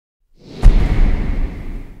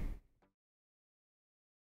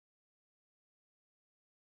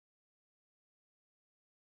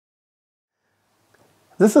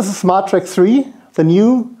This is a SMARTTRACK3, the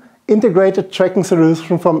new integrated tracking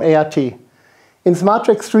solution from ART. In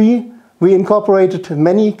SMARTTRACK3, we incorporated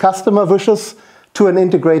many customer wishes to an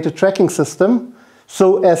integrated tracking system.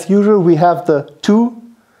 So as usual, we have the two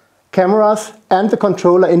cameras and the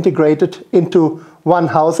controller integrated into one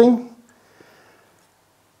housing.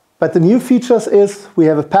 But the new features is we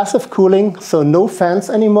have a passive cooling, so no fans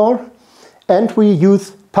anymore, and we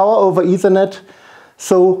use power over Ethernet,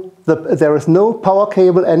 so there is no power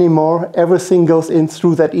cable anymore. Everything goes in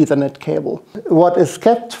through that Ethernet cable. What is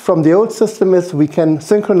kept from the old system is we can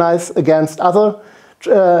synchronize against other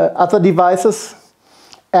devices,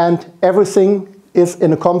 and everything is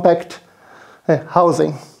in a compact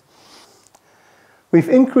housing. We've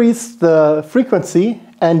increased the frequency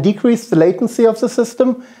and decreased the latency of the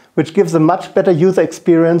system, which gives a much better user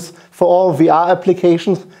experience for all VR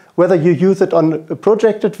applications, whether you use it on a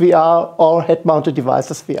projected VR or head-mounted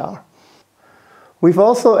devices VR. We've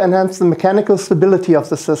also enhanced the mechanical stability of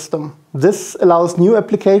the system. This allows new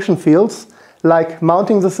application fields, like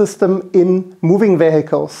mounting the system in moving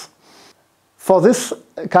vehicles. For this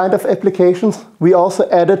kind of applications, we also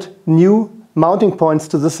added new mounting points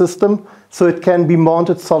to the system, so it can be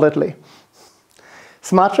mounted solidly.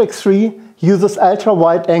 SMARTTRACK3 uses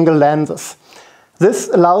ultra-wide-angle lenses. This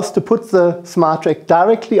allows to put the SMARTTRACK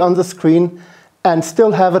directly on the screen and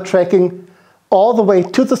still have a tracking all the way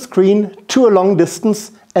to the screen to a long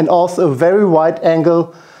distance, and also a very wide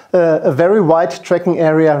angle, a very wide tracking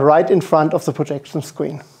area right in front of the projection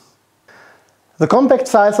screen. The compact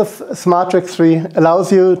size of SMARTTRACK3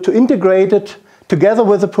 allows you to integrate it together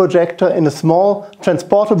with the projector in a small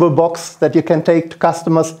transportable box that you can take to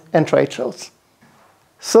customers and trade shows.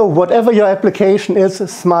 So whatever your application is,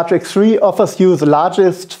 SMARTTRACK3 offers you the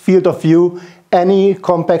largest field of view any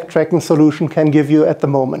compact tracking solution can give you at the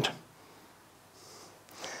moment.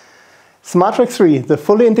 SMARTTRACK3, the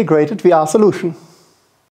fully integrated VR solution.